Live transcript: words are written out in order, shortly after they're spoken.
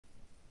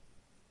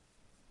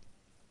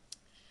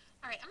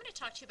going to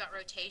talk to you about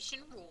rotation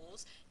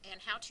rules and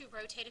how to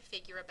rotate a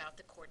figure about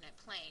the coordinate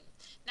plane.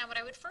 Now what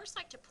I would first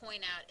like to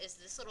point out is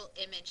this little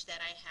image that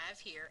I have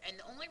here, and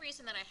the only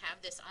reason that I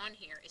have this on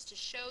here is to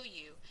show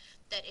you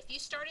that if you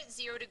start at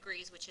 0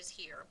 degrees, which is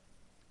here,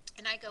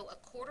 and I go a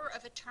quarter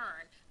of a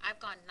turn, I've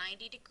gone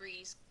 90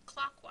 degrees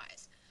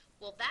clockwise.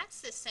 Well, that's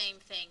the same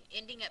thing.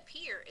 Ending up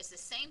here is the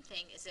same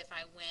thing as if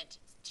I went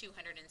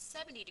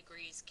 270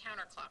 degrees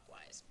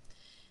counterclockwise.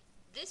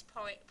 This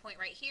point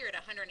right here at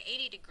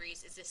 180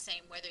 degrees is the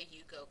same whether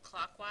you go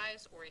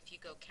clockwise or if you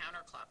go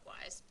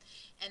counterclockwise.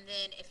 And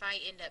then if I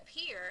end up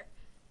here,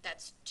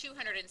 that's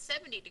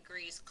 270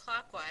 degrees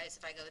clockwise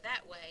if I go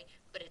that way,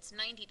 but it's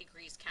 90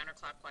 degrees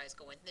counterclockwise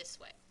going this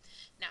way.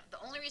 Now,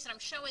 the only reason I'm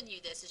showing you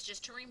this is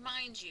just to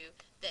remind you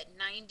that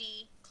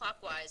 90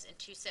 clockwise and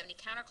 270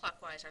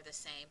 counterclockwise are the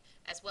same,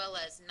 as well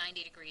as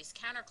 90 degrees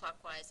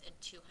counterclockwise and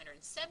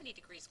 270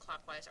 degrees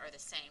clockwise are the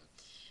same.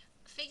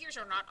 Figures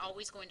are not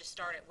always going to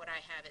start at what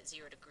I have at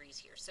 0 degrees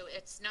here, so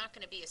it's not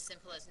going to be as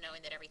simple as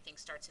knowing that everything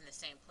starts in the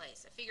same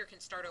place. A figure can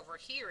start over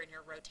here and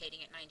you're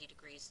rotating at 90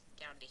 degrees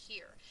down to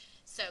here.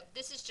 So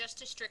this is just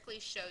to strictly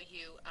show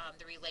you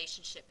the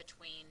relationship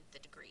between the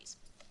degrees.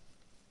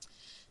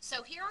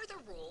 So here are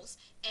the rules,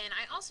 and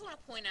I also want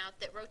to point out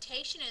that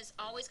rotation is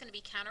always going to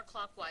be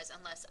counterclockwise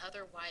unless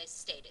otherwise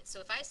stated.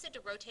 So if I said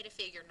to rotate a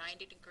figure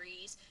 90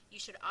 degrees, you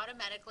should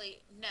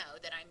automatically know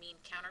that I mean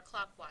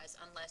counterclockwise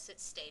unless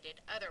it's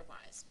stated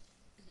otherwise.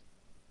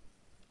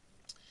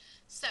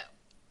 So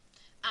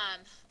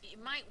you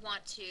might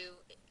want to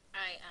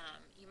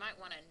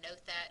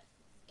note that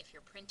if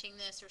you're printing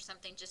this or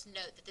something, just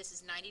note that this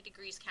is 90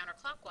 degrees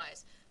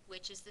counterclockwise,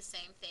 which is the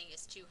same thing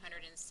as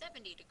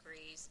 270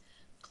 degrees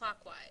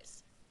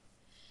clockwise.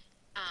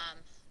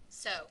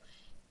 So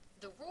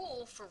the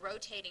rule for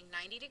rotating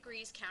 90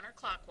 degrees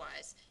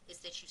counterclockwise is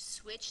that you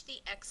switch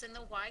the x and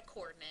the y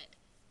coordinate,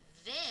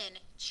 then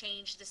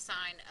change the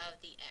sign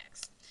of the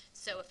x.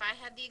 So if I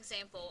have the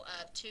example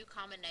of 2,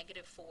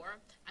 -4,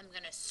 I'm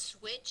going to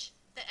switch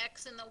the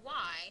x and the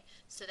y,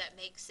 so that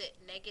makes it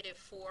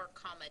 -4,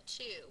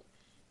 2.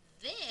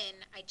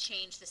 Then I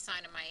change the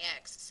sign of my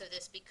x, so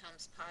this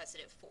becomes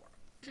 +4.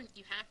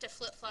 You have to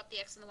flip-flop the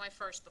x and the y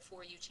first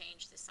before you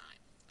change the sign,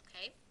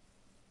 okay?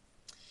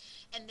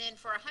 And then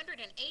for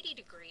 180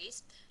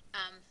 degrees,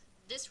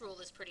 this rule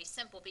is pretty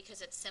simple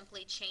because it's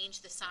simply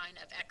change the sign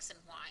of x and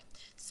y.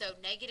 So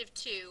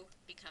 -2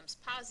 becomes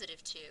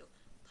 +2,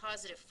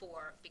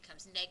 +4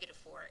 becomes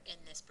 -4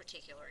 in this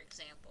particular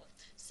example.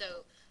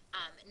 So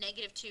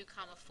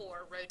 -2,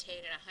 4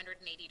 rotated at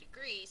 180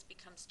 degrees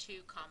becomes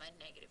 2,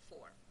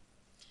 -4.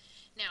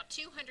 Now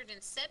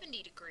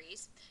 270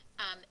 degrees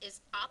is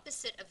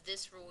opposite of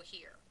this rule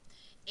here.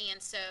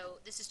 And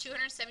so this is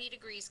 270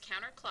 degrees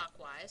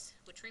counterclockwise,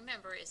 which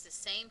remember is the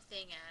same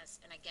thing as,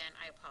 and again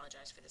I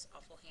apologize for this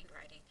awful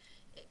handwriting,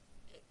 it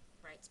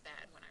writes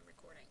bad when I'm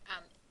recording.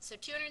 So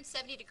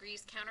 270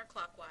 degrees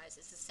counterclockwise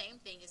is the same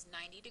thing as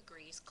 90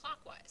 degrees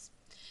clockwise.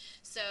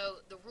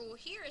 So the rule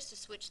here is to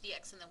switch the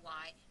x and the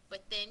y,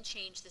 but then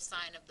change the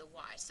sign of the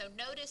y. So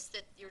notice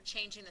that you're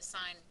changing the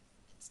sign.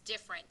 It's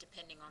different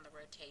depending on the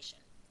rotation.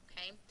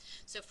 Okay?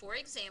 So for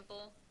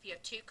example, if you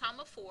have 2,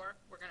 4,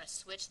 we're going to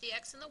switch the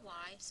x and the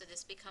y, so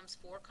this becomes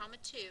 4,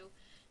 2,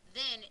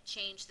 then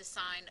change the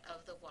sign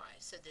of the y,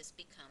 so this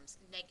becomes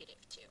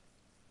 -2.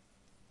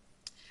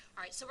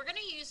 Alright, so we're going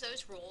to use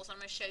those rules. I'm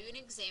going to show you an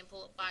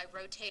example by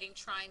rotating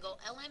triangle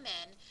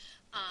LMN,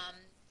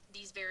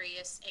 these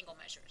various angle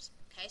measures.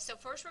 Okay, so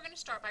first we're going to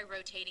start by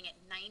rotating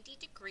at 90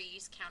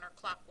 degrees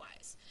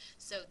counterclockwise.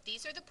 So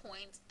these are the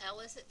points. L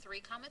is at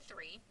 3,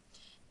 3,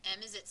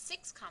 M is at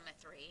 6,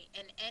 3,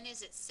 and N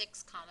is at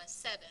 6,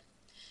 7.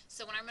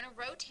 So when I'm going to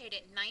rotate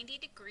at 90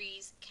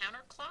 degrees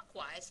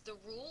counterclockwise, the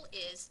rule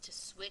is to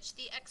switch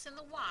the x and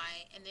the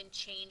y and then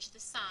change the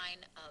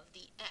sign of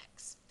the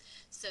x.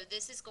 So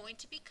this is going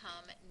to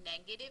become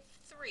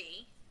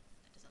 -3,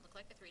 that doesn't look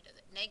like a 3, does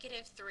it?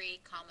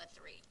 -3,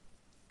 3.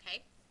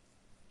 Okay?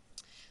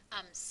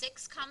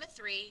 6,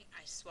 3,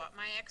 I swap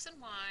my x and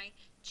y,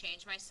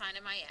 change my sign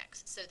of my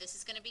x. So this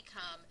is going to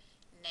become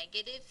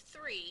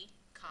 -3,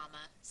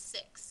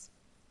 6.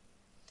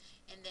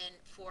 And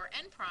then for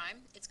n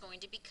prime, it's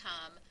going to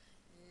become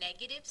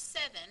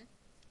 -7,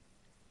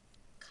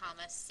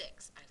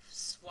 6. I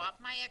swap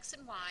my x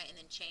and y and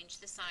then change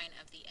the sign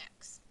of the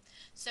x.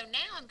 So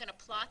now I'm going to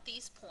plot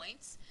these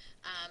points.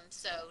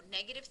 So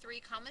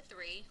 -3,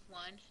 3,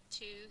 1,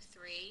 2,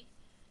 3.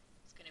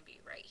 It's going to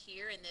be right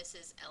here, and this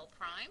is L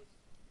prime.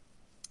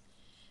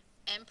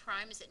 M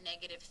prime is at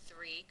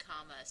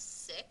 -3,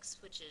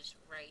 6, which is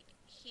right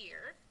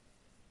here.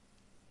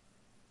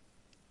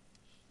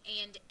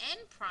 And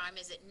n prime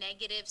is at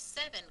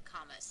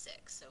 -7,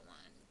 6. So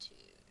 1, 2,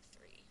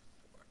 3,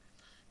 4,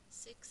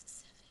 6,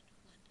 7,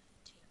 1,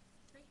 2,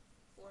 3,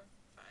 4,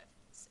 5,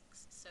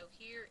 6. So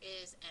here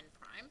is n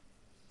prime.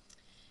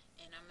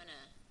 And I'm going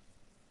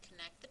to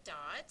connect the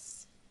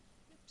dots.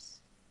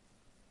 Oops.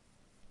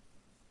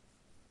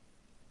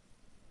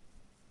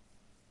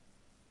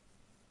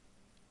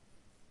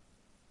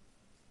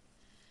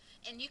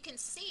 And you can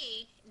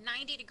see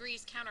 90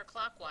 degrees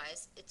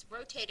counterclockwise, it's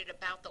rotated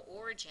about the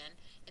origin,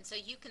 and so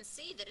you can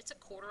see that it's a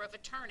quarter of a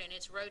turn and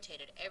it's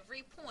rotated.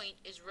 Every point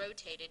is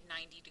rotated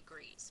 90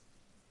 degrees.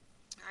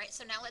 All right,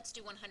 so now let's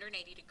do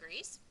 180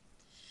 degrees.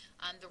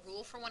 The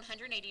rule for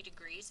 180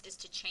 degrees is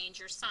to change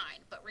your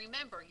sign, but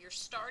remember, you're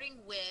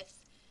starting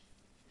with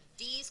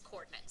these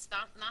coordinates,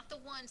 not the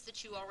ones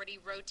that you already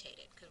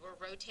rotated, because we're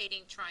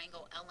rotating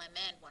triangle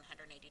LMN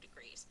 180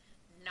 degrees,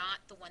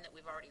 not the one that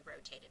we've already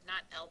rotated,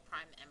 not L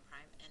prime, M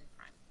prime, N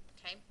prime,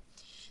 okay?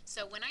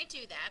 So when I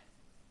do that,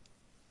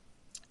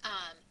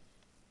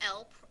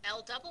 L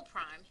double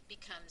prime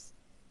becomes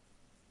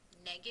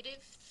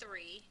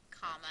 -3,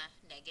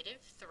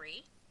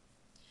 -3.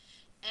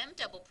 M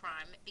double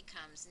prime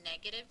becomes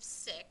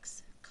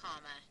 -6,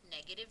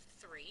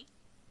 -3.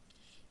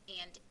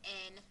 And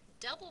N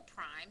double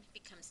prime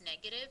becomes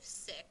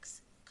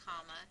 -6,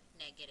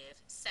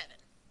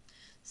 -7.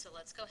 So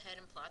let's go ahead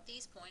and plot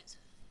these points.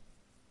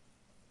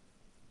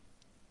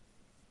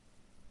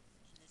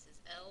 And this is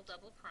L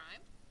double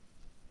prime.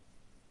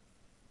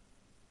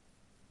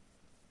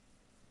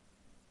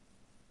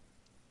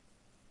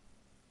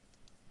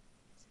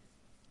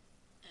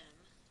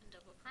 M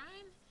double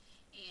prime.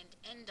 And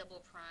N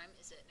double prime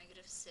is at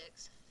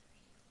 -6.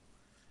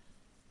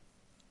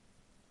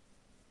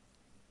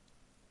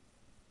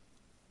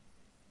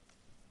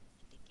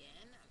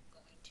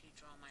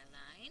 Draw my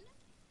line.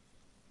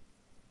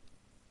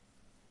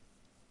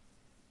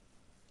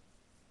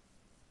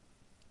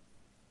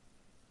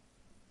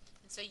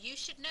 And so you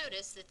should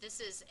notice that this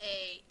is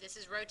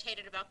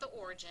rotated about the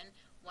origin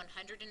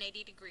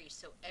 180 degrees.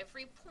 So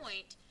every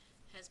point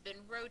has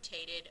been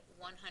rotated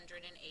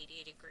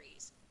 180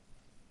 degrees.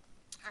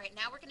 All right,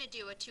 now we're going to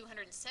do a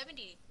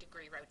 270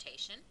 degree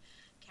rotation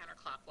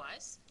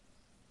counterclockwise.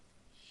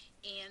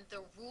 And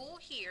the rule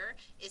here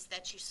is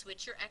that you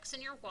switch your X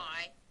and your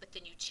Y, but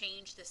then you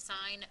change the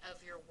sign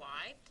of your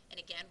Y. And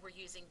again, we're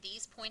using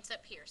these points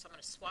up here. So I'm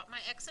going to swap my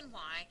X and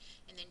Y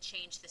and then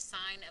change the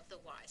sign of the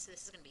Y. So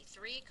this is going to be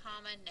 3,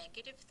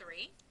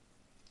 -3.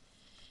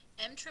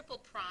 M triple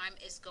prime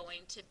is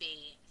going to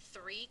be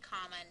 3,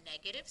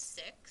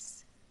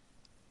 -6.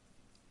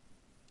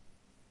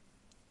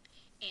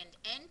 And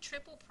N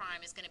triple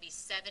prime is going to be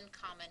 7,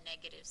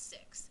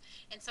 -6.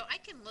 And so I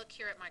can look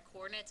here at my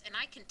coordinates and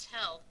I can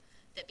tell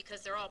that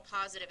because they're all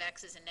positive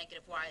X's and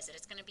negative Y's, that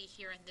it's going to be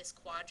here in this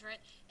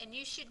quadrant, and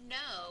you should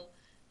know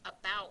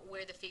about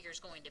where the figure is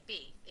going to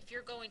be. If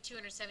you're going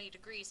 270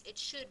 degrees, it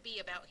should be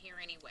about here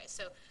anyway.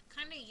 So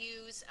kind of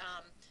use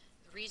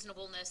the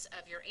reasonableness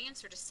of your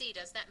answer to see,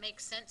 does that make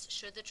sense?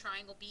 Should the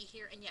triangle be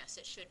here? And yes,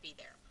 it should be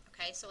there.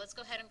 Okay, so let's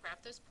go ahead and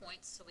graph those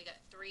points. So we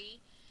got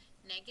 3,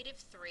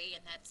 -3,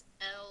 and that's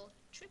L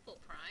triple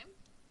prime.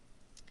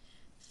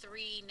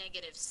 3,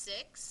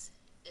 -6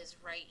 is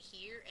right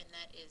here, and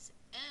that is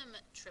M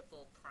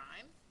triple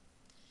prime.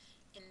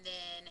 And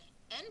then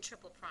N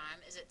triple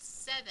prime is at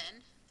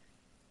 7,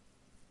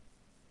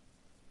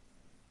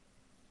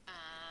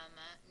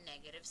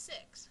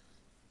 -6,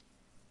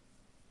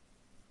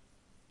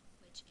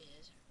 which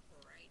is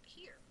right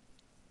here.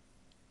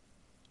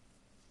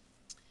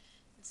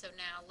 And so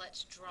now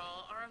let's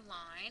draw our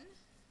line.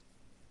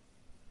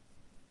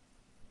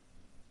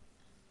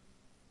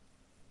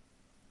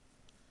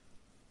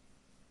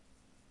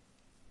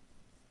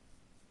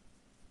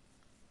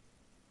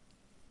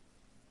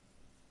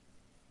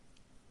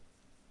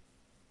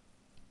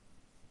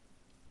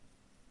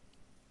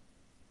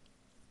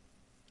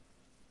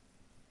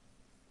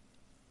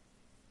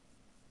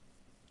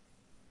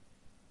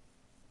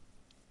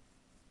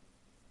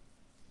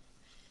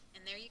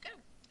 And there you go.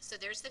 So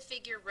there's the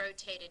figure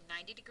rotated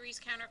 90 degrees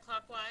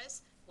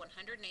counterclockwise,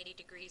 180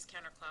 degrees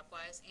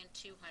counterclockwise, and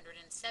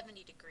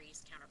 270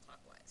 degrees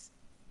counterclockwise.